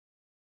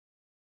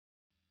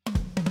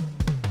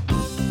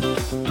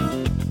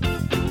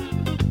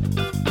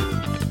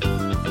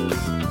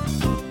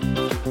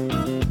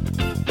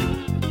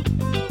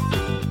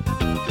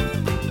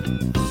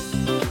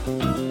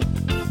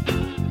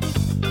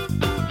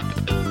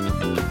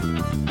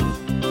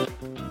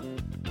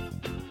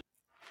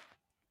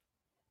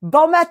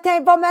Bon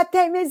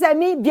matin, mes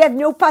amis.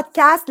 Bienvenue au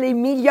podcast Les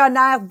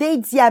Millionnaires des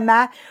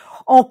Diamants.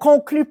 On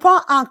conclut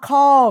pas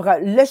encore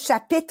le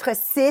chapitre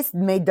 6,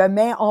 mais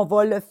demain, on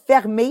va le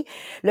fermer.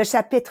 Le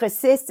chapitre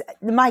 6,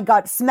 my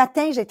God, ce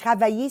matin, j'ai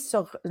travaillé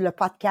sur le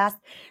podcast,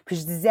 puis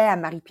je disais à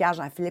Marie-Pierre,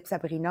 Jean-Philippe,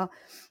 Sabrina,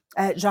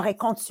 j'aurais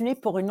continué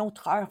pour une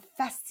autre heure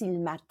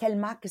facilement,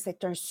 tellement que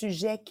c'est un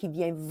sujet qui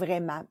vient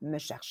vraiment me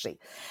chercher.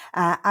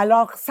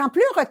 Alors, sans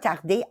plus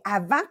retarder,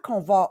 avant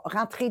qu'on va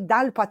rentrer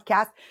dans le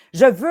podcast,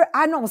 je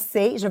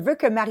veux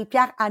que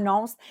Marie-Pierre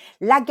annonce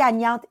la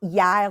gagnante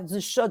hier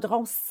du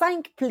chaudron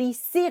 5 plis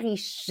série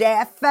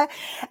chef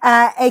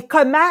et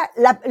comment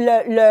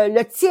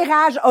le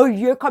tirage a eu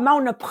lieu, comment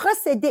on a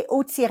procédé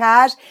au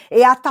tirage.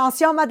 Et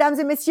attention, mesdames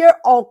et messieurs,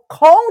 on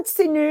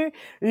continue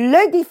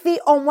le défi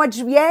au mois de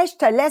juillet. Je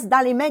te laisse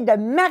dans les mains de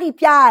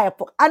Marie-Pierre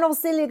pour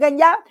annoncer les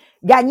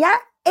gagnants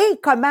et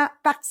comment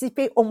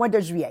participer au mois de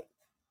juillet.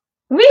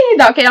 Oui,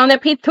 donc on a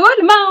pris tout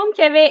le monde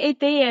qui avait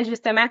été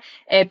justement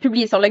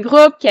publié sur le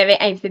groupe, qui avait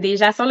invité des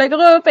gens sur le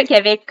groupe, qui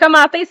avait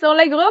commenté sur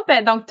le groupe.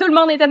 Donc tout le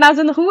monde était dans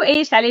une roue et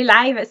je suis allée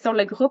live sur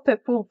le groupe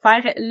pour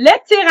faire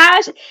le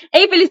tirage.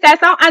 Et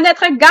félicitations à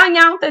notre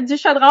gagnante du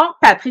chaudron,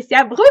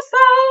 Patricia Brousseau.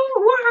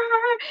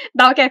 Ouais!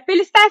 Donc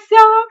félicitations,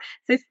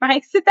 c'est super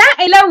excitant.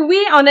 Et là, oui,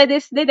 on a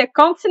décidé de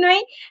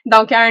continuer.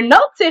 Donc un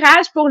autre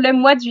tirage pour le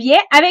mois de juillet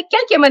avec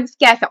quelques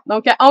modifications.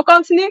 Donc on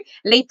continue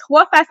les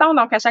 3 façons.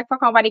 Donc à chaque fois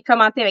qu'on va les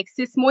commenter avec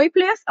 6 mots et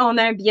plus, on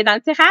a un billet dans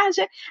le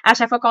tirage. À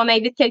chaque fois qu'on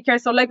invite quelqu'un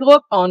sur le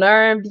groupe, on a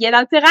un billet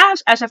dans le tirage.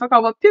 À chaque fois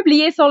qu'on va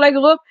publier sur le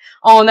groupe,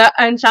 on a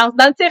une chance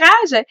dans le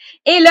tirage.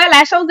 Et là,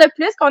 la chose de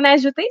plus qu'on a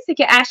ajouté, c'est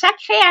qu'à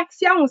chaque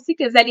réaction aussi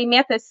que vous allez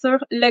mettre sur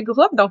le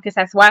groupe, donc que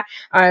ça soit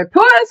un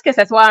pouce, que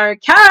ça soit un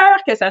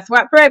cœur, que ça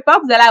soit peu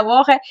importe, vous allez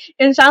avoir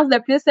une chance de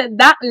plus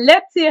dans le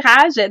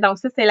tirage. Donc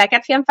ça, c'est la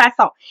 4e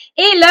façon.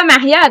 Et là,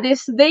 Maria a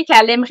décidé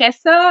qu'elle aimerait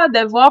ça,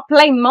 de voir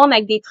plein de monde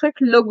avec des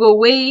trucs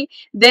logoés,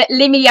 de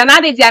Les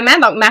Millionnaires des Diamants.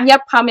 Donc, Maria,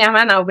 premièrement,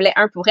 elle en voulait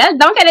un pour elle.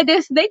 Donc, elle a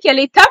décidé que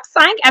les top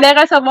 5 allaient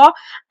recevoir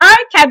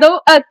un cadeau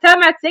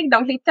automatique.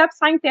 Donc, les top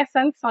 5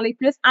 personnes qui sont les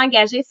plus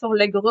engagées sur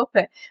le groupe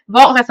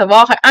vont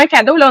recevoir un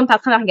cadeau. Là, on est en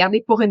train de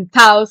regarder pour une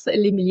tasse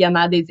Les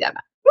Millionnaires des Diamants.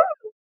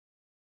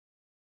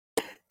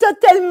 T'as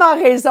tellement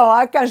raison,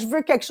 hein? Quand je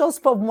veux quelque chose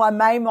pour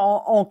moi-même,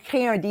 on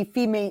crée un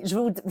défi, mais je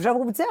vais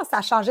vous dire, ça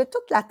a changé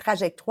toute la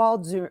trajectoire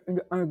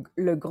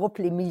le groupe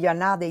Les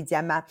Millionnaires des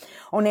Diamants.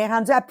 On est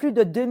rendu à plus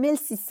de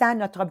 2600.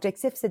 Notre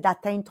objectif, c'est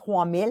d'atteindre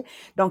 3000.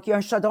 Donc, il y a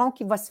un chaudron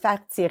qui va se faire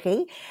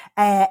tirer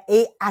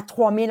et à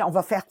 3000, on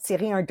va faire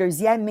tirer un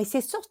deuxième, mais c'est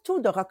surtout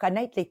de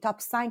reconnaître les top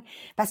 5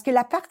 parce que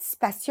la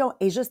participation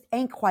est juste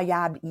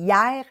incroyable.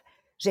 Hier,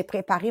 j'ai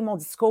préparé mon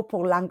discours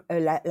pour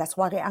la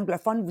soirée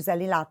anglophone. Vous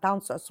allez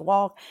l'entendre ce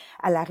soir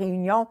à la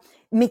réunion.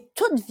 Mais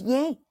tout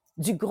vient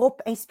du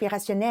groupe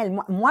inspirationnel.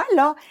 Moi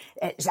là,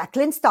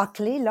 Jacqueline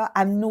Stockley, là,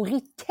 elle me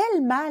nourrit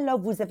tellement, là,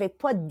 vous n'avez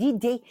pas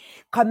d'idée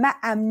comment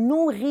elle me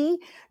nourrit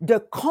de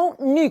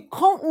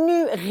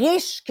contenu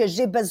riche que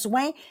j'ai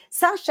besoin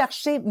sans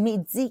chercher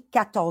midi,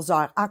 14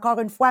 heures. Encore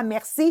une fois,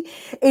 merci.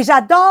 Et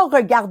j'adore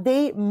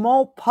regarder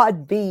mon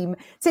Podbeam.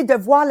 Tu sais, de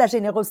voir la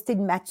générosité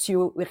de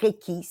Mathieu,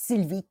 Ricky,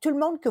 Sylvie, tout le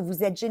monde que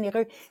vous êtes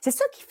généreux. C'est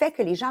ça qui fait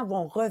que les gens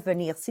vont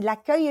revenir. Si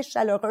l'accueil est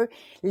chaleureux,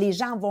 les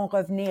gens vont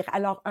revenir.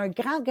 Alors, un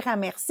grand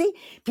merci.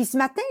 Puis ce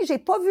matin, j'ai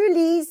pas vu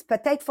Lise.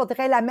 Peut-être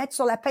faudrait la mettre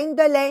sur la peigne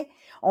de lait.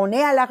 On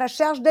est à la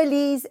recherche de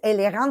Lise. Elle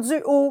est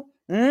rendue où?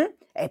 Elle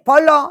est pas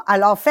là.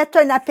 Alors, faites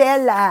un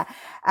appel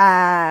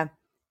à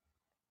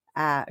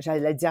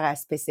j'allais dire à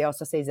SPCA,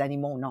 ça c'est les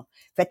animaux, non.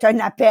 Faites un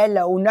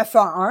appel au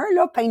 911,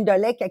 là, peigne de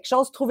lait, quelque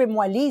chose,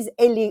 trouvez-moi Lise,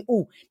 elle est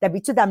où?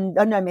 D'habitude, elle me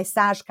donne un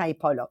message quand elle n'est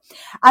pas là.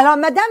 Alors,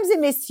 mesdames et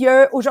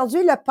messieurs,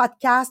 aujourd'hui, le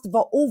podcast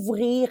va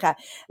ouvrir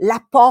la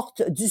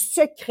porte du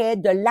secret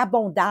de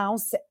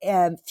l'abondance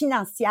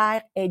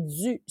financière et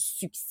du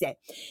succès.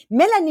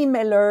 Mélanie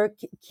Miller,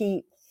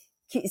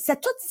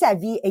 toute sa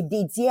vie est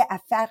dédiée à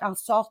faire en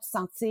sorte de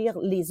sentir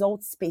les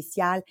autres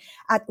spéciales.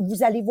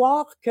 Vous allez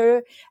voir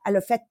que elle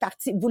a fait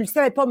partie, vous le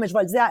savez pas, mais je vais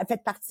le dire, elle a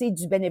fait partie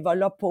du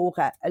bénévolat pour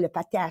le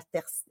patin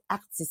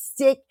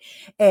artistique.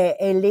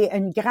 Elle est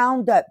une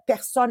grande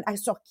personne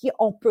sur qui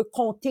on peut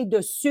compter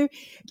dessus,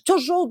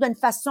 toujours d'une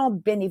façon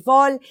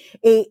bénévole.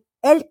 Et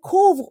elle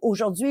couvre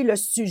aujourd'hui le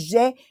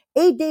sujet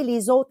aider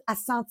les autres à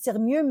sentir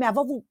mieux, mais elle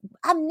va vous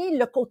amener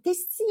le côté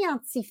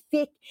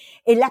scientifique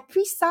et la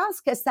puissance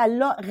que ça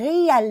a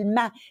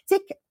réellement. Tu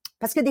sais,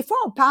 parce que des fois,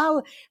 on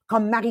parle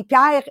comme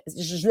Marie-Pierre,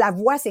 je la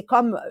vois, c'est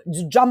comme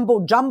du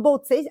jumbo,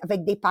 tu sais,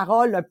 avec des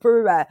paroles un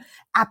peu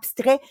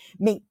abstraites,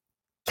 mais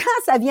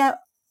quand ça vient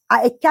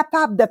à être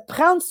capable de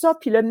prendre ça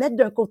puis le mettre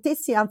d'un côté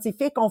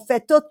scientifique, on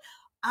fait tout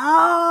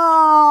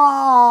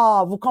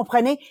vous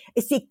comprenez?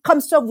 Et c'est comme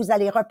ça que vous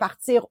allez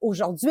repartir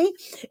aujourd'hui.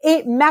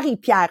 Et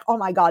Marie-Pierre, oh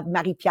my God,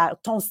 Marie-Pierre,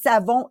 ton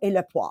savon et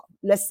le poivre.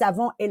 Le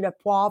savon et le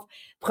poivre.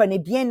 Prenez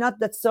bien note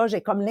de ça.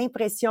 J'ai comme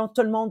l'impression que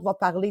tout le monde va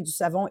parler du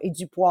savon et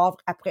du poivre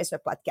après ce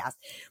podcast.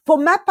 Pour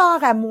ma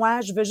part à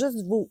moi, je veux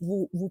juste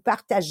vous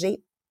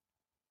partager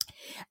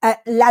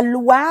La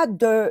loi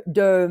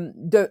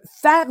de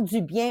faire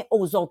du bien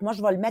aux autres. Moi,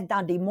 je vais le mettre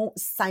dans des mots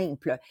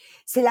simples.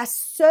 C'est la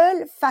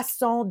seule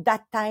façon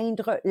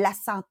d'atteindre la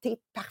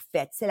santé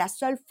parfaite. C'est la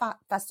seule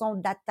façon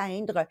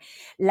d'atteindre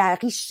la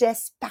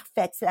richesse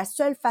parfaite. C'est la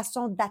seule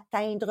façon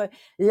d'atteindre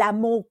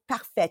l'amour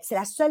parfait. C'est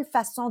la seule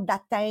façon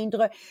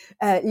d'atteindre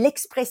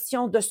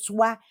l'expression de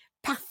soi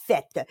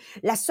parfaite.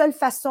 La seule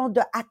façon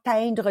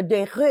d'atteindre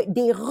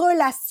des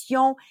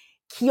relations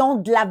qui ont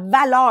de la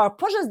valeur,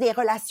 pas juste des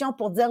relations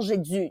pour dire j'ai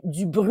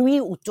du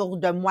bruit autour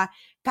de moi,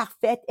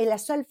 parfaite, est la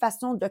seule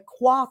façon de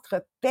croître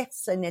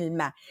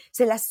personnellement.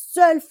 C'est la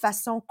seule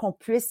façon qu'on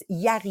puisse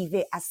y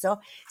arriver à ça,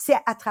 c'est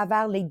à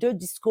travers les deux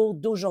discours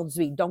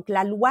d'aujourd'hui. Donc,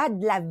 la loi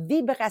de la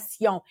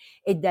vibration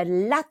et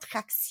de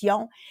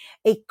l'attraction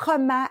et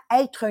comment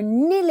être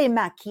un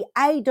élément qui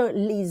aide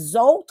les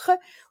autres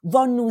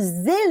va nous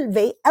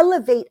élever,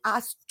 elevate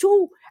us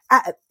to,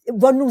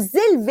 va nous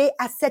élever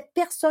à cette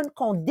personne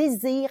qu'on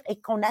désire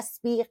et qu'on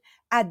aspire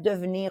à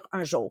devenir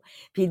un jour.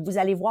 Puis vous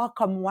allez voir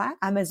comme moi,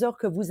 à mesure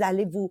que vous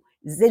allez vous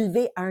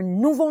élever à un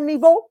nouveau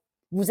niveau,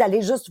 vous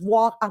allez juste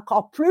voir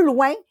encore plus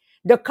loin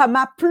de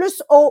comment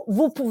plus haut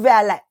vous pouvez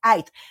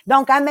être.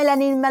 Donc, à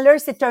Mélanie Miller,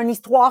 c'est une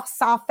histoire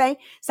sans fin.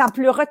 Sans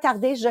plus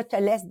retarder, je te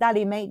laisse dans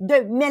les mains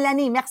de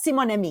Mélanie. Merci,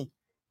 mon amie.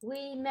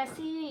 Oui,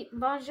 merci.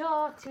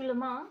 Bonjour tout le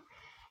monde.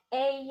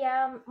 Et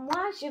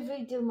moi, je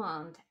vous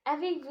demande,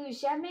 avez-vous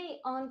jamais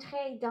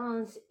entré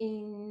dans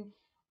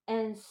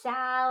une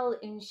salle,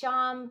 une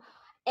chambre,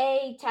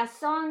 et t'as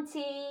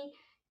senti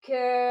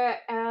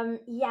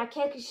que y a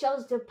quelque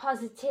chose de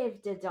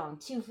positif dedans?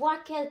 Tu vois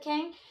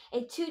quelqu'un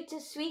et tout de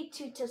suite,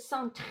 tu te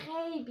sens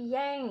très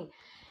bien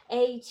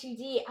et tu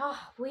dis,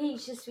 ah oui,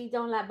 je suis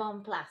dans la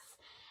bonne place.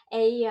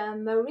 Et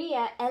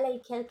Maria, elle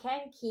est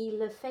quelqu'un qui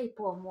le fait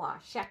pour moi.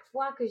 Chaque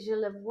fois que je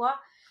le vois,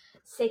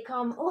 c'est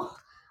comme, oh,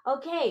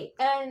 OK,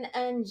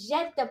 un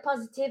jet de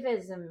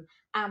positivisme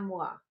à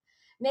moi.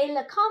 Mais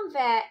le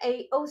convers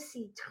est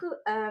aussi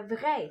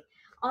vrai.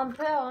 On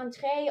peut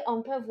entrer,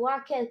 on peut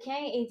voir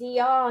quelqu'un et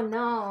dire, oh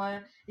non,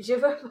 je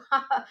veux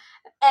pas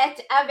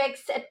être avec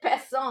cette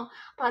personne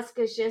parce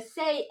que je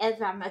sais, elle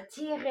va me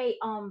tirer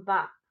en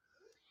bas.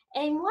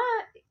 Et moi,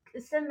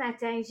 ce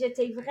matin,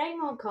 j'étais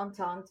vraiment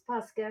contente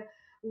parce que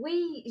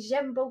oui,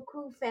 j'aime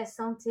beaucoup faire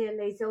sentir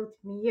les autres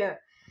mieux.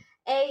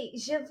 Et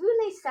je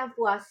voulais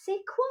savoir,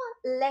 c'est quoi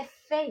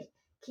l'effet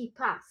qui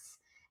passe?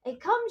 Et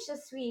comme je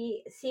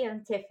suis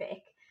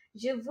scientifique,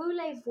 je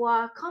voulais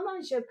voir comment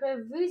je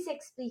peux vous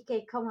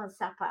expliquer comment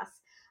ça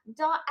passe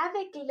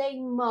avec les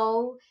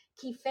mots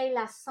qui font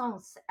la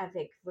sens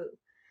avec vous.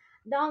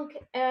 Donc,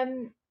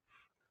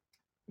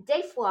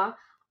 des fois,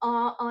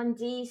 on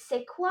dit,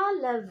 c'est quoi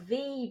le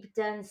vibe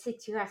d'une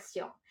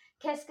situation?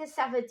 Qu'est-ce que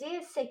ça veut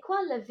dire? C'est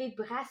quoi la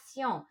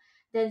vibration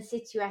d'une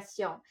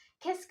situation?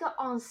 Qu'est-ce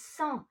qu'on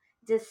sent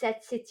de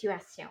cette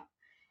situation?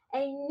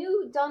 Et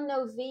nous, dans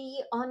nos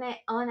vies, on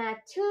a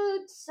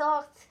toutes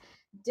sortes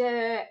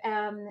de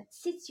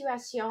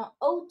situations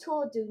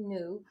autour de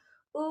nous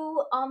où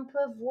on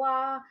peut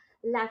voir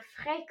la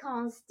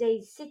fréquence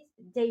des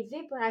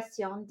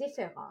vibrations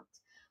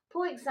différentes.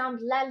 Par exemple,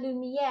 la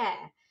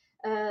lumière,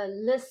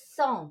 le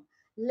son,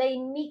 les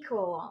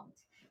micro-ondes.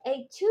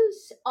 Et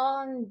tous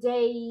ont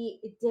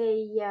des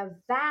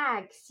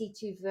vagues, si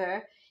tu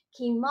veux,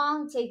 qui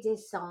montent et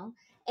descendent.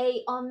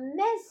 Et on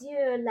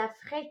mesure la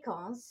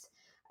fréquence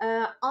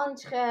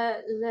entre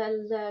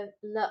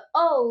le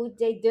haut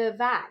des deux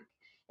vagues.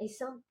 Et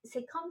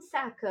c'est comme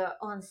ça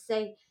qu'on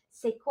sait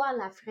c'est quoi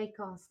la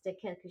fréquence de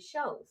quelque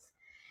chose.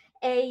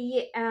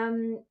 Et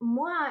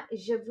moi,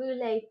 je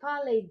voulais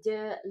parler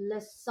de le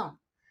son.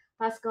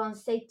 Parce qu'on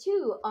sait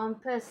tout, on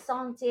peut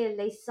sentir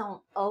les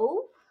sons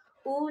hauts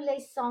ou les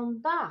sons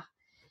bas.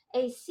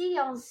 Et si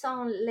on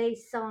sent les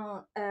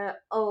sons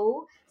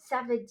hauts,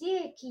 ça veut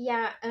dire qu'il y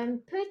a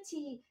une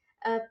petite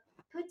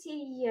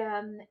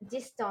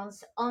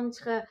distance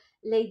entre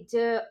les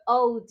deux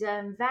hauts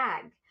d'une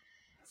vague.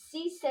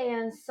 Si c'est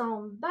un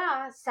son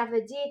bas, ça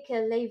veut dire que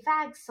les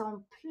vagues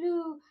sont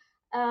plus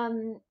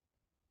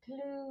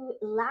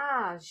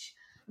larges.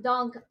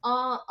 Donc,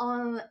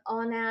 on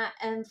a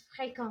une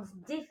fréquence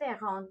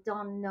différente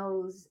dans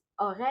nos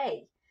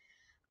oreilles.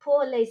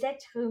 Pour les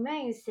êtres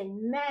humains, c'est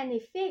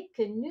magnifique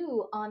que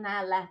nous, on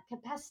a la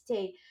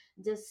capacité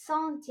de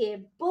sentir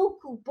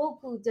beaucoup,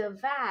 beaucoup de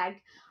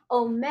vagues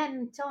au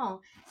même temps.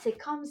 C'est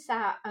comme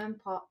ça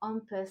on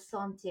peut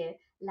sentir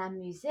la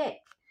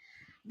musique.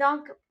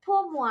 Donc,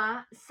 pour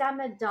moi, ça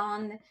me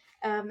donne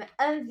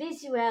un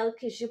visuel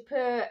que je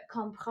peux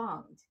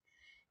comprendre.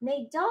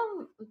 Mais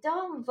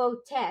dans vos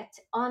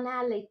têtes, on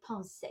a les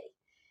pensées.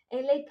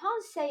 Et les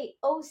pensées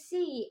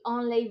aussi ont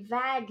les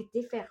vagues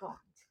différentes.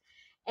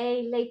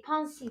 Et les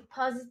pensées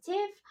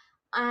positives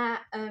ont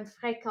une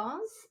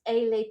fréquence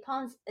et les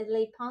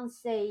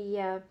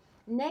pensées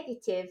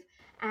négatives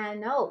ont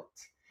une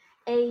autre.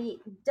 Et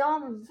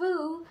dans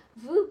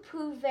vous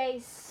pouvez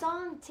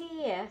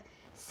sentir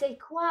c'est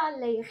quoi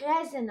les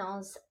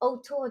résonances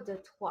autour de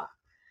toi.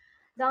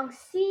 Donc,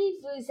 si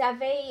vous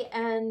avez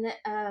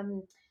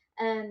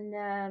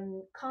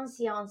une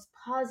conscience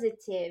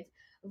positive,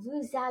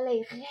 vous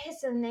allez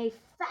résonner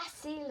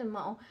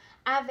facilement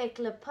avec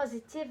le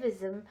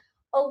positivisme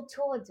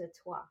autour de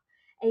toi.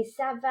 Et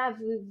ça va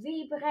vous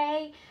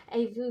vibrer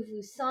et vous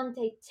vous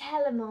sentez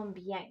tellement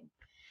bien.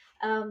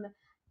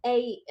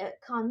 Et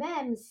quand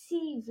même,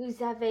 si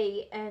vous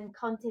avez une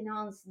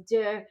contenance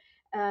de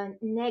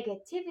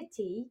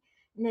négativité,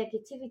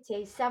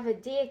 ça veut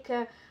dire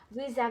que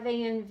vous avez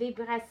une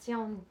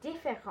vibration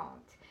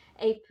différente.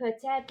 Et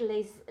peut-être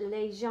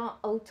les gens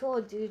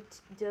autour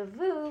de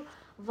vous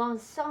vont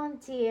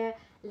sentir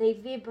les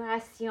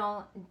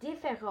vibrations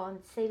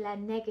différentes. C'est la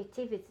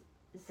négativisme.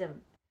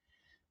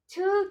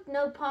 Toutes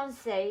nos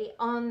pensées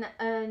ont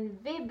une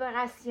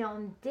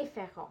vibration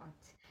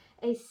différente.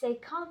 Et c'est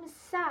comme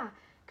ça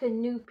que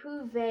nous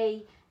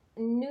pouvons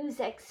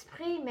nous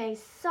exprimer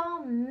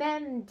sans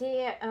même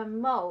dire un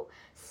mot,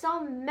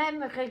 sans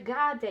même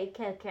regarder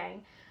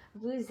quelqu'un.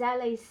 Vous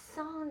allez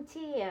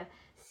sentir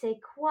c'est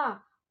quoi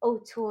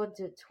autour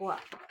de toi.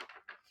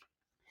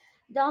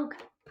 Donc,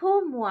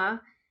 pour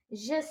moi,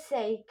 je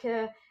sais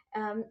que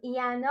il y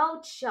a une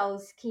autre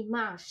chose qui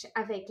marche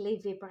avec les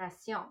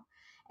vibrations.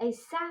 Et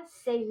ça,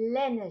 c'est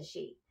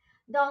l'énergie.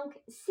 Donc,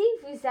 si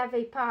vous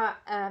avez par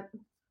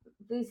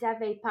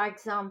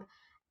exemple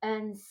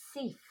un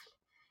siffle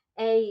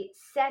et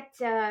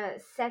cette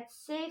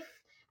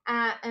siffle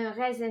a une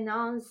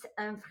résonance,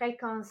 une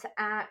fréquence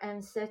à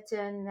une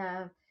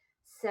certaine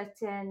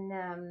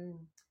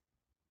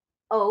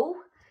haut,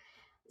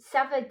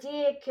 ça veut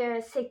dire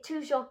que c'est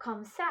toujours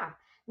comme ça.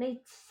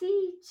 Mais si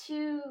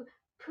tu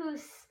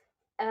pousses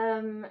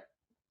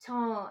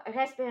ton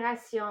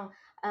respiration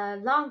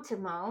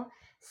lentement,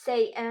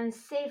 c'est un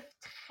siffle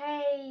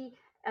très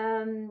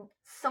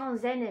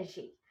sans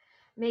énergie.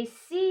 Mais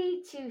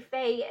si tu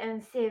fais un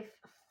siffle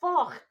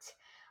fort,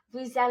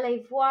 vous allez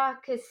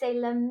voir que c'est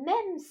le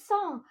même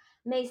son,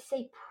 mais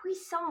c'est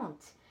puissant.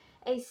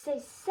 Et c'est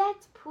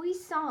cette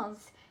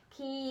puissance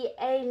qui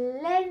est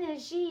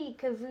l'énergie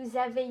que vous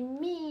avez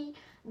mis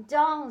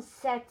dans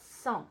cette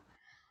son.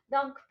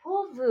 Donc,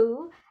 pour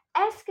vous,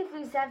 est-ce que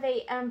vous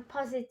avez un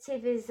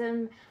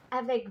positivisme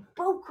avec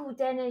beaucoup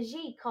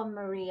d'énergie comme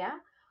Maria?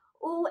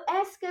 Ou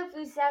est-ce que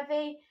vous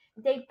avez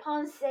des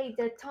pensées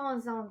de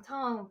temps en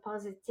temps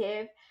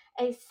positives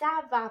et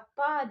ça ne va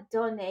pas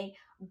donner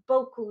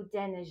beaucoup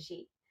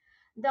d'énergie?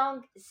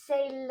 Donc,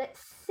 c'est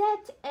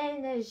cette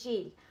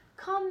énergie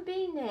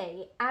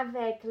combinée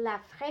avec la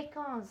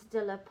fréquence de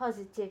le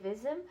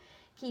positivisme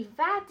qui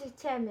va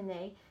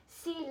déterminer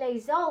si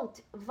les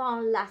autres vont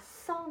la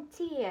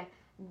sentir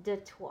de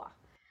toi.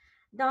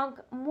 Donc,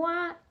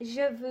 moi,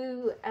 je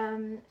vous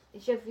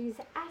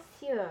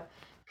assure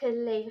que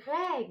les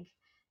règles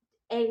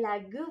et la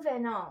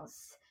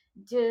gouvernance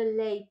de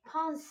les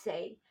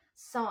pensées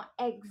sont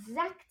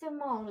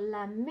exactement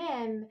la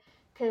même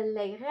que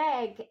les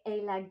règles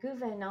et la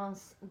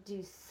gouvernance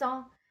du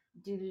son,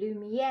 de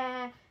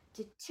lumière,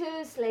 de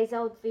toutes les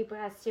autres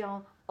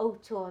vibrations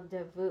autour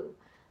de vous.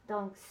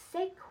 Donc,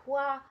 c'est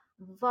quoi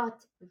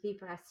votre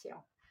vibration?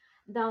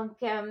 Donc,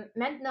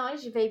 maintenant,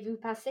 je vais vous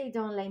passer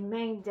dans les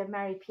mains de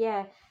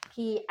Marie-Pierre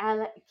qui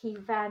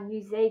va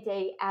nous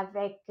aider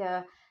avec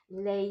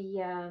les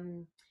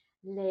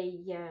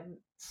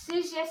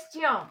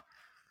suggestions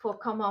pour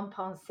comment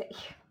penser.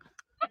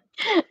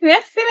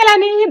 Merci,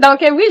 Mélanie.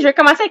 Donc, oui, je vais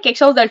commencer avec quelque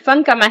chose de le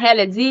fun, comme Marie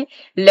a dit,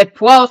 le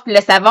poivre puis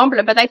le savon. Puis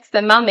là, peut-être que tu te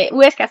demandes, mais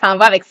où est-ce qu'elle s'en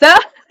va avec ça?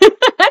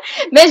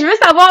 Mais je veux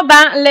savoir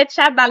dans le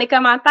chat, dans les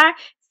commentaires,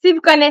 si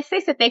vous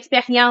connaissez cette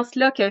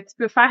expérience-là que tu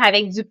peux faire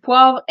avec du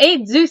poivre et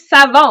du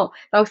savon.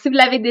 Donc, si vous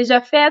l'avez déjà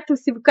faite ou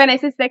si vous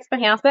connaissez cette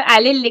expérience-là,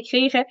 allez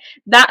l'écrire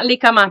dans les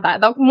commentaires.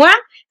 Donc, moi,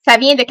 ça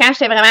vient de quand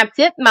j'étais vraiment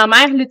petite. Ma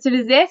mère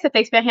l'utilisait, cette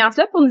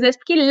expérience-là, pour nous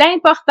expliquer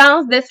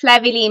l'importance de se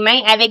laver les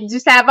mains avec du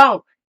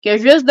savon. Que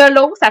juste de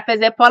l'eau, ça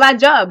faisait pas la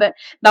job.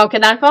 Donc,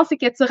 dans le fond, c'est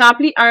que tu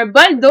remplis un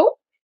bol d'eau,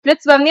 puis là,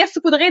 tu vas venir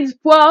saupoudrer du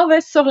poivre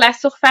sur la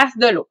surface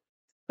de l'eau.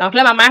 Donc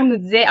là, ma mère nous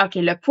disait, OK,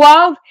 le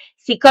poivre,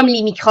 c'est comme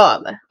les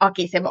microbes. OK,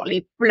 c'est bon,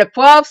 le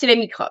poivre, c'est les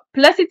microbes.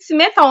 Puis là, si tu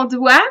mets ton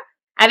doigt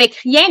avec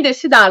rien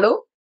dessus dans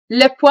l'eau,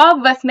 le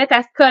poivre va se mettre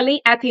à se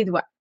coller à tes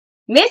doigts.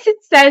 Mais si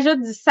tu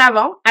ajoutes du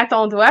savon à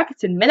ton doigt, puis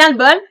tu le mets dans le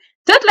bol,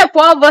 tout le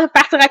poivre va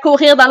partir à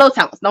courir dans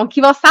l'autre sens. Donc,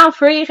 il va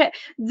s'enfuir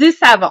du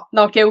savon.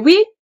 Donc, oui,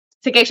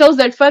 c'est quelque chose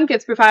de le fun que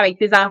tu peux faire avec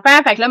tes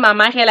enfants. Fait que là, ma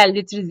mère, elle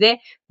l'utilisait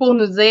pour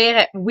nous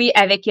dire, oui,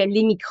 avec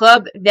les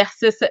microbes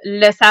versus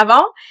le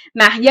savon.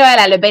 Maria,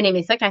 elle a bien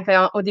aimé ça quand,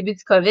 au début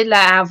du COVID,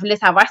 là, elle voulait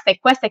savoir c'était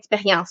quoi cette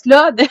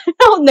expérience-là.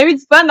 On a eu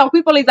du fun, donc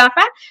oui, pour les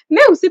enfants,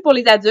 mais aussi pour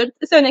les adultes.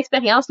 C'est une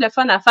expérience, le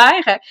fun à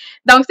faire.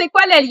 Donc, c'est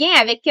quoi le lien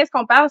avec qu'est-ce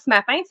qu'on parle ce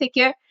matin? C'est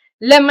que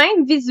le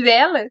même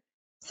visuel,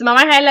 si ma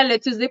mère, elle l'a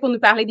utilisé pour nous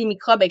parler des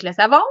microbes avec le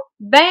savon,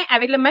 ben,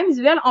 avec le même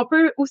visuel, on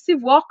peut aussi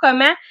voir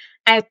comment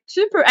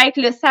tu peux être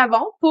le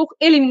savon pour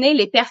éliminer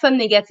les personnes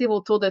négatives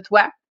autour de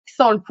toi, qui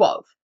sont le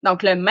poivre.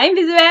 Donc, le même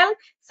visuel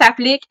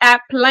s'applique à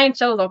plein de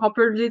choses. Donc, on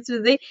peut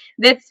l'utiliser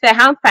de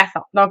différentes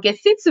façons. Donc,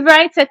 si tu veux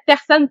être cette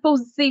personne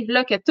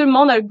positive-là que tout le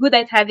monde a le goût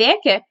d'être avec,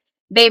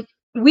 ben,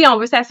 oui, on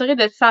veut s'assurer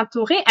de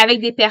s'entourer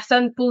avec des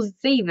personnes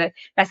positives.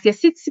 Parce que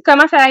si tu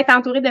commences à être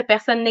entouré de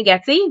personnes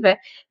négatives,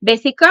 ben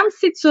c'est comme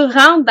si tu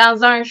rentres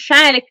dans un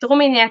champ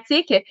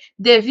électromagnétique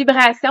de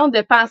vibrations,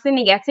 de pensées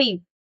négatives.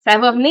 Ça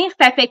va venir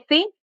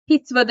t'affecter,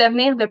 puis tu vas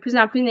devenir de plus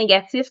en plus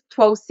négatif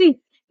toi aussi.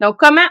 Donc,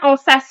 comment on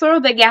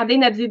s'assure de garder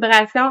notre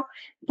vibration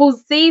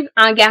positive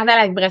en gardant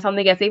la vibration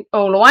négative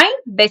au loin?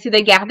 Ben, c'est de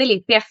garder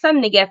les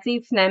personnes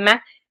négatives, finalement,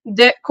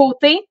 de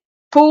côté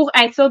pour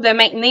être sûr de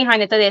maintenir un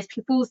état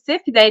d'esprit positif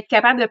et d'être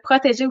capable de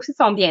protéger aussi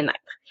son bien-être.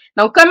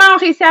 Donc, comment on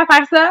réussit à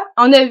faire ça?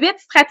 On a 8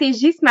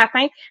 stratégies ce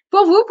matin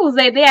pour vous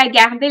aider à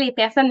garder les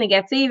personnes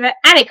négatives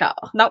à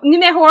l'écart. Donc,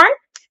 numéro 1,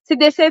 c'est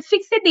de se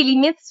fixer des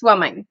limites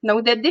soi-même.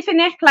 Donc, de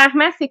définir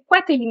clairement c'est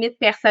quoi tes limites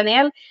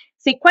personnelles,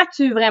 c'est quoi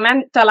tu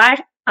vraiment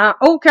tolères en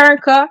aucun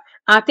cas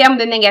en termes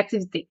de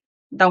négativité.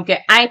 Donc,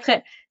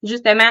 être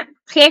justement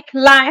très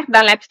clair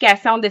dans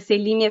l'application de ces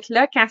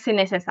limites-là quand c'est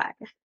nécessaire.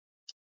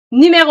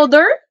 Numéro 2,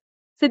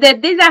 c'est de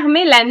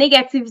désarmer la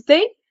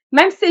négativité,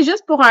 même si c'est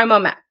juste pour un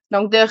moment.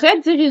 Donc, de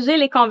rediriger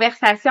les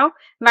conversations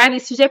vers des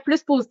sujets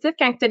plus positifs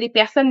quand tu as des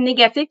personnes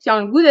négatives qui ont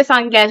le goût de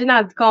s'engager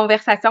dans des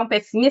conversations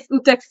pessimistes ou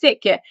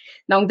toxiques.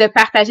 Donc, de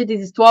partager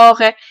des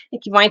histoires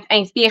qui vont être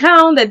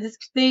inspirantes, de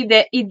discuter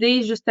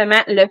d'idées justement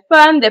le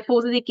fun, de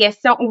poser des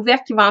questions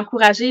ouvertes qui vont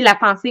encourager la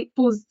pensée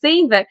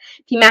positive.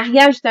 Puis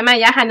Maria, justement,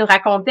 hier, elle nous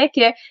racontait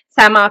que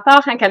sa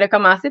mentor, quand elle a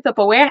commencé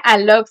Tupperware,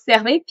 elle l'a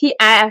observé, puis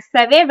elle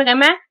savait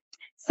vraiment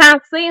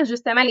sentir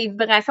justement les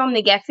vibrations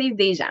négatives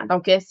des gens.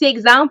 Donc, si,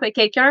 exemple,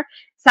 quelqu'un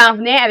s'en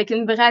venait avec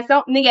une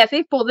vibration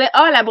négative pour dire «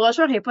 Ah, la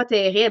brochure est pas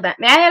terrible »,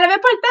 mais elle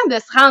n'avait pas le temps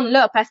de se rendre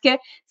là parce que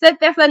cette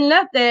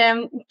personne-là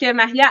que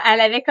Maria,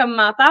 elle avait comme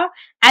mentor,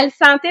 elle le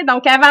sentait.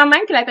 Donc, avant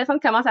même que la personne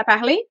commence à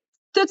parler,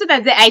 tout de suite,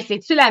 elle disait « Hey,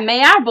 c'est-tu la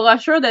meilleure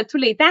brochure de tous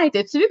les temps? Et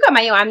t'as-tu vu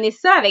comment ils ont amené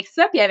ça,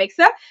 puis avec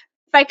ça? »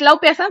 Fait que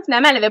l'autre personne,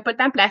 finalement, elle n'avait pas le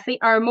temps de placer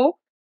un mot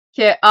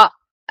que « Ah,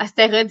 elle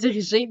s'était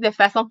redirigée de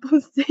façon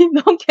positive. »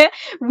 Donc,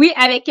 oui,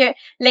 avec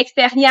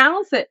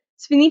l'expérience,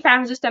 tu finis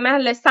par justement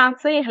le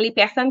sentir, les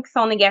personnes qui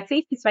sont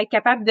négatives, puis tu vas être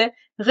capable de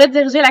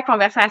rediriger la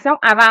conversation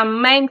avant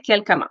même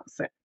qu'elle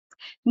commence.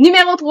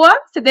 Numéro 3,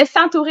 c'est de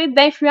s'entourer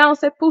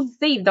d'influences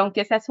positives. Donc,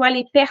 que ce soit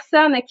les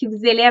personnes qui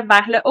vous élèvent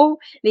vers le haut,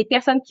 les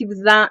personnes qui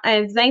vous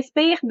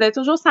inspirent, de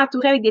toujours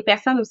s'entourer avec des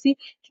personnes aussi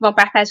qui vont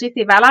partager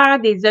tes valeurs,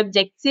 des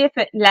objectifs,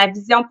 la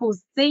vision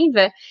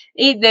positive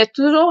et de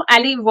toujours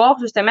aller voir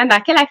justement dans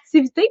quelle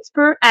activité tu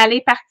peux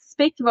aller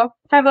participer qui va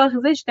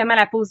favoriser justement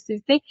la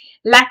positivité,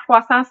 la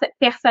croissance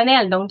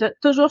personnelle. Donc, de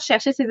toujours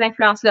chercher ces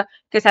influences-là,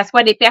 que ce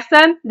soit des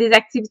personnes, des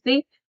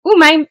activités, ou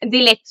même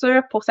des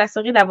lectures pour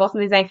s'assurer d'avoir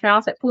des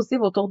influences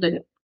positives autour de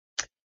nous.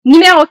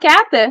 Numéro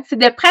 4, c'est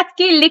de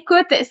pratiquer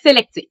l'écoute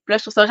sélective. Là,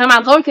 je trouve ça vraiment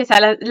drôle que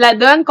ça la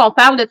donne, qu'on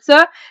parle de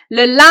ça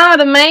le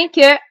lendemain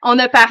qu'on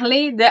a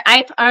parlé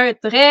d'être une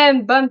très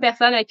bonne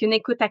personne avec une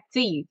écoute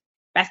active.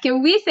 Parce que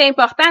oui, c'est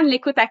important de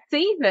l'écoute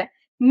active,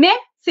 mais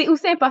c'est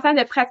aussi important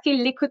de pratiquer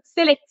l'écoute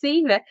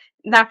sélective.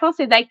 Dans le fond,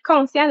 c'est d'être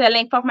conscient de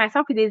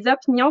l'information et des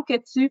opinions que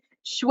tu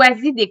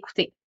choisis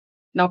d'écouter.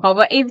 Donc, on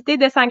va éviter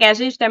de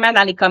s'engager justement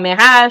dans les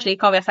commérages, les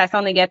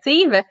conversations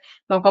négatives.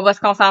 Donc, on va se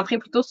concentrer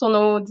plutôt sur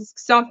nos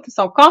discussions qui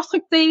sont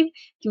constructives,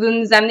 qui vont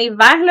nous amener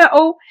vers le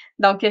haut.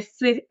 Donc,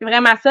 c'est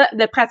vraiment ça,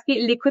 de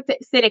pratiquer l'écoute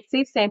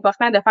sélective. C'est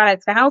important de faire la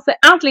différence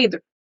entre les deux.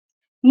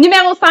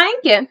 Numéro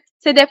 5,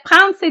 c'est de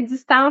prendre ses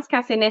distances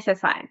quand c'est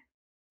nécessaire.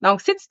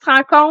 Donc, si tu te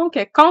rends compte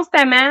que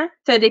constamment,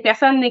 tu as des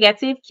personnes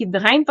négatives qui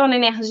drainent ton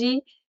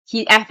énergie,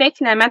 qui affectent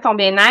finalement ton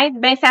bien-être,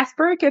 ben ça se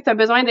peut que tu as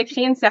besoin de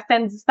créer une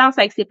certaine distance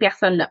avec ces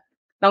personnes-là.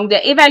 Donc,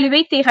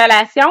 d'évaluer tes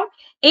relations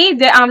et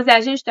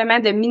d'envisager justement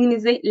de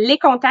minimiser les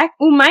contacts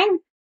ou même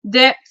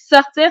de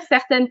sortir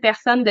certaines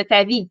personnes de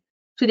ta vie.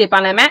 Tout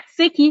dépendamment,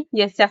 c'est qui. Il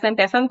y a certaines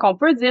personnes qu'on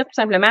peut dire tout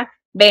simplement,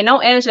 ben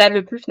non, elle, je la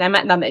veux plus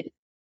finalement dans ma vie.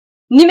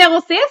 Numéro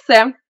 6,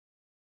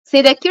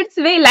 c'est de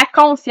cultiver la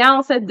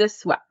conscience de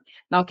soi.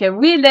 Donc,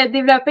 oui, de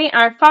développer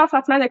un fort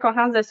sentiment de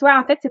conscience de soi,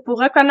 en fait, c'est pour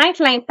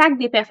reconnaître l'impact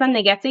des personnes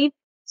négatives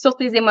sur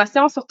tes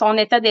émotions, sur ton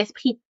état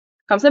d'esprit.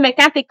 Comme ça, mais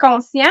quand tu es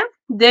conscient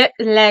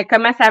de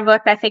comment ça va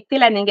t'affecter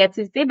la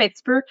négativité, ben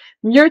tu peux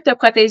mieux te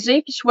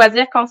protéger puis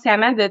choisir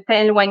consciemment de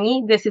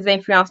t'éloigner de ces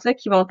influences-là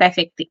qui vont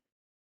t'affecter.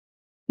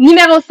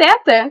 Numéro 7,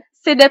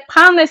 c'est de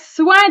prendre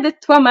soin de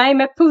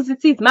toi-même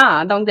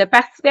positivement. Donc, de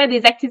participer à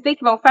des activités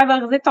qui vont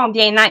favoriser ton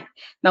bien-être.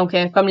 Donc,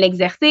 comme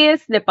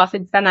l'exercice, de passer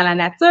du temps dans la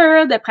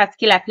nature, de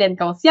pratiquer la pleine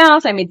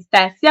conscience, la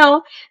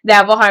méditation,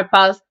 d'avoir un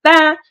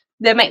passe-temps,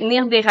 de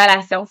maintenir des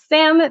relations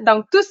saines.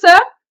 Donc, tout ça,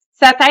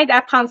 ça t'aide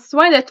à prendre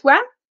soin de toi.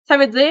 Ça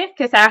veut dire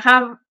que ça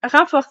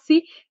renforce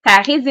ta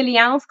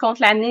résilience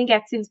contre la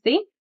négativité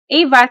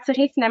et va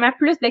attirer finalement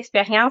plus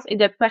d'expériences et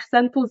de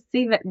personnes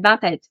positives dans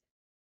ta vie.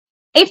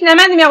 Et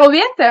finalement, numéro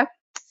 8,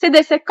 c'est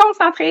de se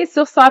concentrer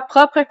sur sa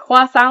propre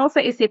croissance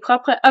et ses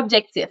propres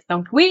objectifs.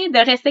 Donc oui, de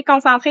rester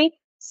concentré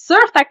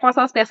sur ta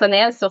croissance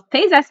personnelle, sur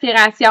tes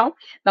aspirations.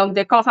 Donc,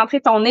 de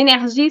concentrer ton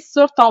énergie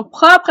sur ton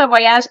propre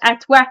voyage à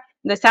toi,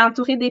 de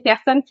s'entourer des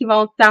personnes qui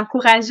vont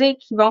t'encourager,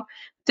 qui vont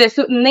te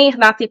soutenir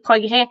dans tes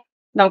progrès.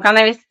 Donc, en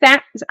investissant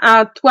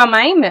en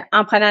toi-même,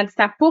 en prenant du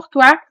temps pour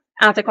toi,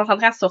 en te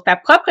concentrant sur ta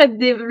propre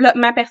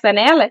développement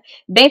personnel,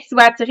 ben tu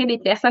vas attirer des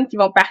personnes qui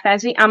vont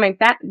partager en même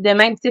temps de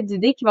même type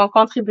d'idées qui vont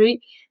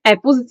contribuer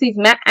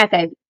positivement à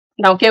ta vie.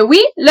 Donc oui,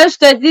 là je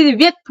te dis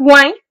 8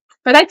 points.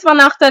 Peut-être que tu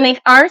vas en retenir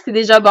un, c'est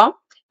déjà bon.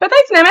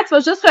 Peut-être finalement tu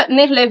vas juste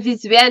retenir le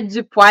visuel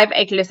du poivre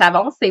avec le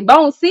savon. C'est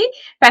bon aussi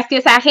parce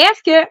que ça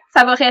reste que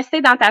ça va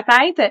rester dans ta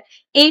tête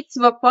et tu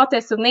vas pouvoir te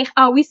souvenir,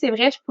 ah oui, c'est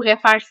vrai, je pourrais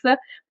faire ça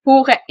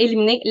pour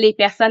éliminer les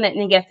personnes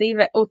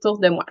négatives autour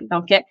de moi.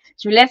 Donc,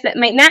 je vous laisse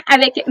maintenant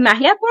avec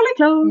Maria pour le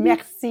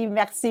close.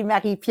 Merci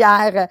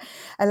Marie-Pierre.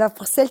 Alors,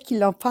 pour celles qui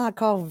l'ont pas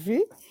encore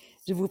vu,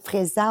 je vous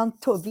présente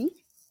Toby,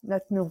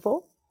 notre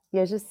nouveau. Il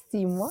y a juste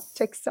 6 mois.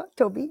 Check ça,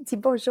 Toby. Dis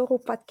bonjour au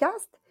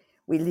podcast.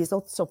 Oui, les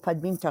autres sur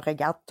Podbean te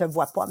regardent, te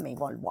voient pas, mais ils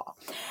vont le voir.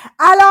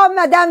 Alors,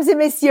 mesdames et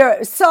messieurs,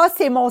 ça,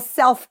 c'est mon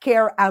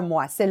self-care à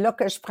moi. C'est là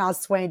que je prends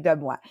soin de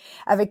moi.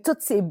 Avec tous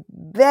ces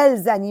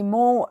belles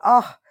animaux,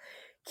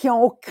 qui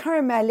ont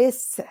aucun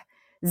malice,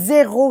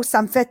 zéro,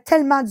 ça me fait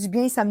tellement du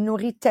bien, ça me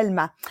nourrit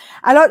tellement.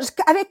 Alors,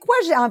 avec quoi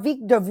j'ai envie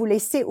de vous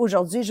laisser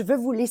aujourd'hui? Je veux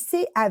vous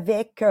laisser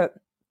avec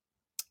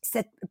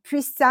cet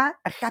puissant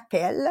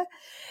rappel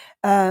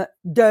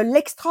de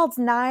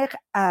l'extraordinaire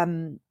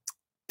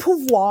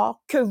pouvoir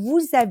que vous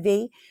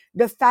avez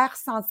de faire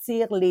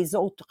sentir les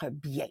autres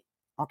bien,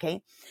 OK?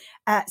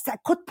 Ça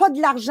coûte pas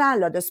de l'argent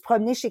là de se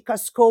promener chez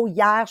Costco.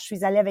 Hier, je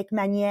suis allée avec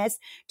ma nièce,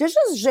 de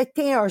juste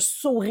jeter un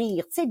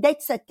sourire, tu sais,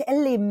 d'être cet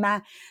élément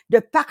de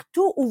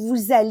partout où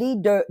vous allez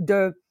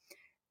de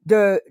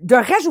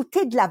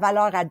rajouter de la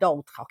valeur à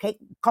d'autres, OK?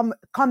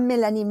 Comme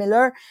Melanie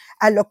Miller,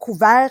 elle l'a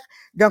couvert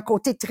d'un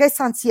côté très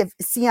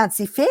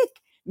scientifique,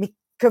 mais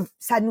que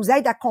ça nous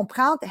aide à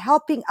comprendre,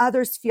 helping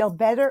others feel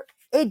better,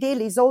 aider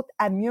les autres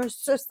à mieux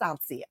se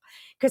sentir.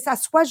 Que ça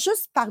soit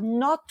juste par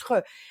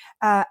notre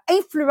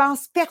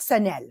influence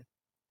personnelle.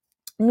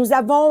 Nous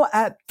avons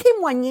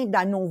témoigné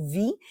dans nos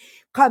vies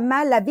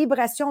comment la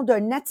vibration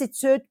d'une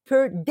attitude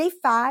peut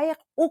défaire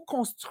ou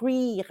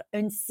construire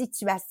une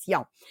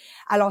situation.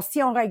 Alors,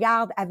 si on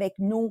regarde avec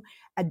nous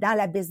dans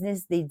la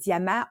business des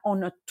diamants,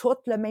 on a tous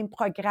le même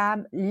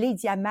programme. Les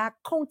diamants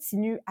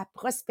continuent à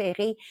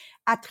prospérer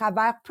à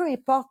travers peu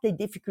importe les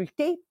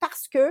difficultés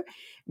parce que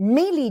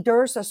mes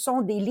leaders, ce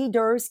sont des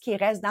leaders qui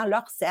restent dans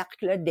leur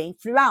cercle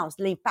d'influence,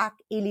 l'impact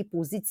et les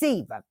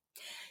positives.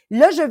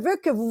 Là, je veux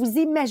que vous vous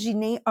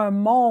imaginez un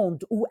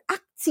monde où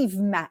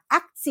activement,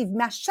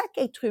 chaque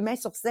être humain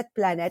sur cette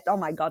planète, oh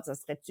my God, ça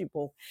serait-tu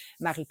pour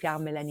Marie-Pierre,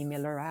 Melanie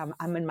Miller,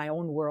 I'm in my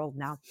own world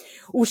now,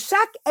 où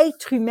chaque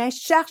être humain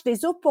cherche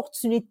des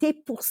opportunités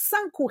pour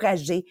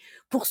s'encourager,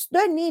 pour se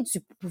donner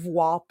du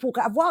pouvoir, pour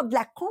avoir de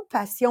la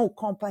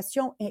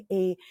compassion,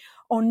 et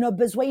on a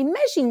besoin.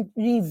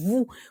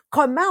 Imaginez-vous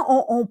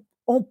comment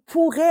on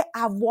pourrait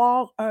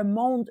avoir un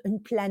monde,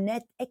 une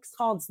planète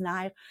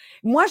extraordinaire.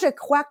 Moi, je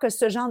crois que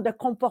ce genre de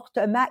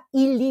comportement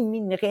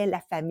éliminerait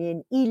la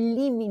famine,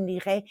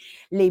 éliminerait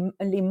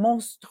les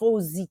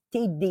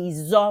monstruosités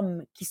des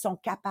hommes qui sont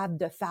capables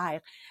de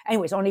faire.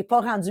 Anyways, on n'est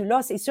pas rendu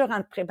là, c'est sûr,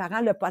 en préparant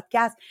le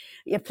podcast,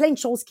 il y a plein de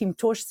choses qui me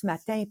touchent ce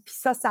matin, puis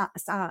ça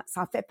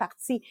en fait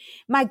partie.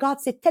 My God,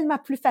 c'est tellement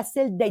plus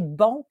facile d'être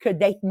bon que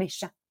d'être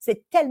méchant.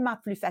 C'est tellement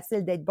plus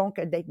facile d'être bon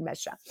que d'être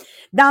méchant.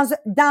 Dans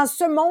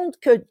ce monde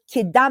qui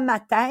est dans ma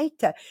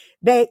tête,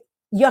 ben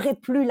il y aurait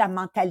plus la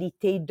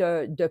mentalité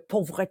de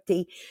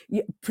pauvreté.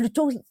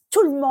 Plutôt,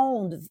 tout le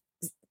monde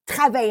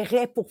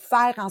travaillerait pour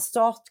faire en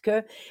sorte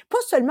que,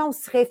 pas seulement on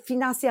serait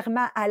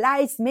financièrement à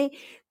l'aise, mais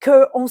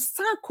qu'on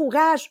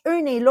s'encourage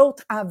un et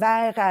l'autre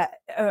envers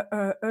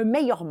un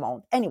meilleur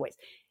monde. Anyways.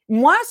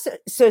 Moi,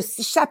 ce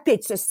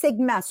chapitre, ce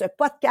segment, ce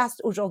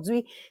podcast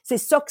aujourd'hui, c'est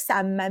ça que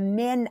ça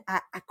m'amène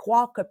à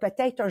croire que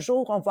peut-être un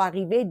jour, on va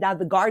arriver dans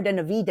the Garden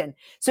of Eden.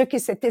 Ce qui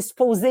s'était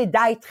supposé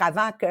d'être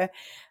avant que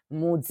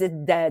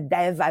maudite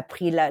d'Ève a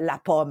pris la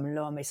pomme,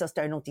 là. Mais ça,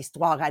 c'est une autre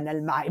histoire en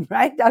elle-même,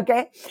 right?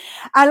 OK?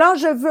 Alors,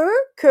 je veux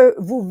que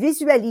vous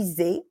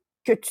visualisez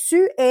que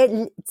tu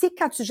sais,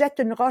 quand tu jettes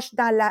une roche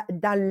dans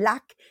le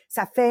lac,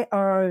 ça fait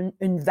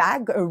une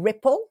vague, un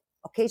ripple.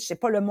 OK, je sais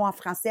pas le mot en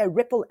français, un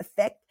ripple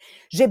effect.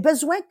 J'ai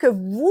besoin que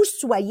vous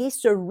soyez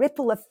ce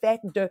ripple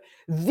effect de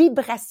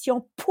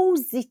vibration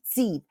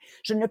positive.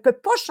 Je ne peux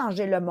pas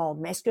changer le monde,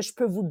 mais est-ce que je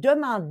peux vous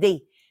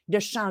demander de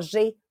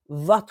changer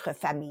votre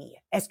famille?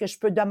 Est-ce que je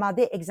peux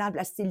demander, exemple,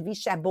 à Sylvie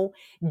Chabot,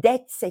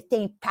 d'être cet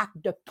impact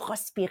de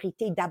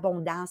prospérité,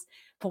 d'abondance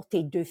pour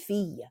tes 2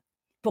 filles?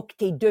 Pour que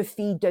tes 2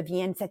 filles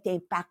deviennent cet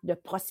impact de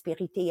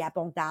prospérité et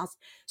abondance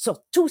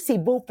sur tous ces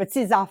beaux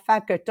petits-enfants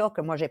que tu as,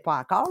 que moi, j'ai pas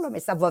encore, là, mais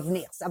ça va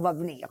venir,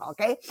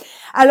 OK?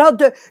 Alors,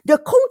 de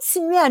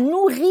continuer à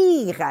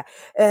nourrir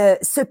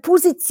ce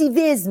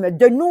positivisme,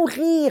 de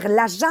nourrir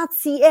la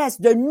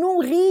gentillesse, de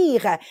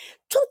nourrir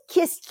tout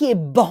ce qui est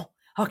bon,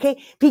 OK?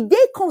 Puis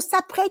dès qu'on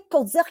s'apprête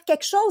pour dire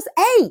quelque chose,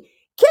 hey,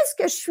 qu'est-ce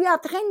que je suis en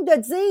train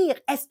de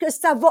dire? Est-ce que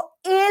ça va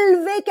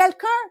élever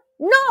quelqu'un?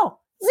 Non!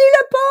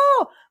 Dis-le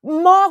pas!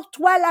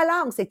 Mords-toi la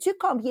langue. Sais-tu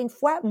combien de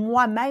fois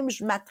moi-même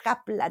je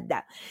m'attrape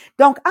là-dedans?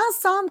 Donc,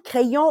 ensemble,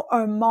 créons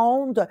un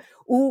monde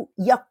où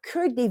il n'y a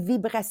que des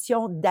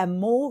vibrations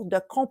d'amour, de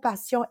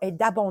compassion et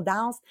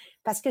d'abondance,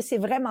 parce que c'est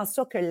vraiment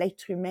ça que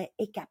l'être humain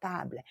est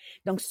capable.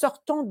 Donc,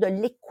 sortons de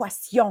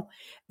l'équation,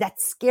 that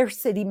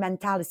scarcity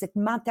mental, cette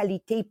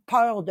mentalité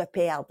peur de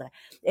perdre,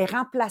 et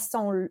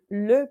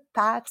remplaçons-le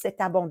par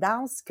cette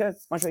abondance que,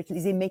 moi je vais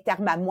utiliser mes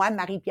termes à moi,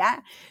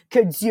 Marie-Pierre, que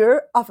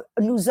Dieu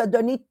nous a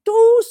donné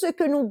tout ce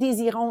que nous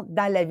désirons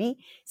dans la vie,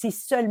 si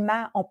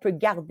seulement on peut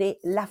garder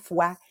la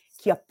foi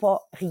qu'il n'y a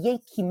pas rien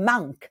qui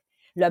manque.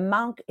 Le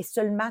manque est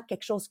seulement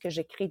quelque chose que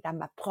j'ai créé dans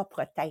ma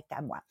propre tête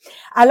à moi.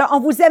 Alors, on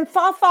vous aime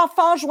fort, fort,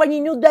 fort.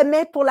 Joignez-nous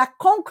demain pour la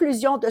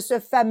conclusion de ce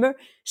fameux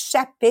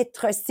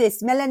chapitre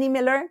 6. Mélanie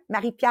Miller,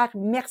 Marie-Pierre,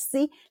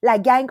 merci. La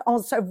gang, on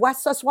se voit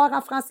ce soir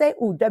en français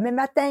ou demain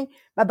matin.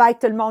 Bye bye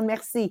tout le monde,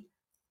 merci.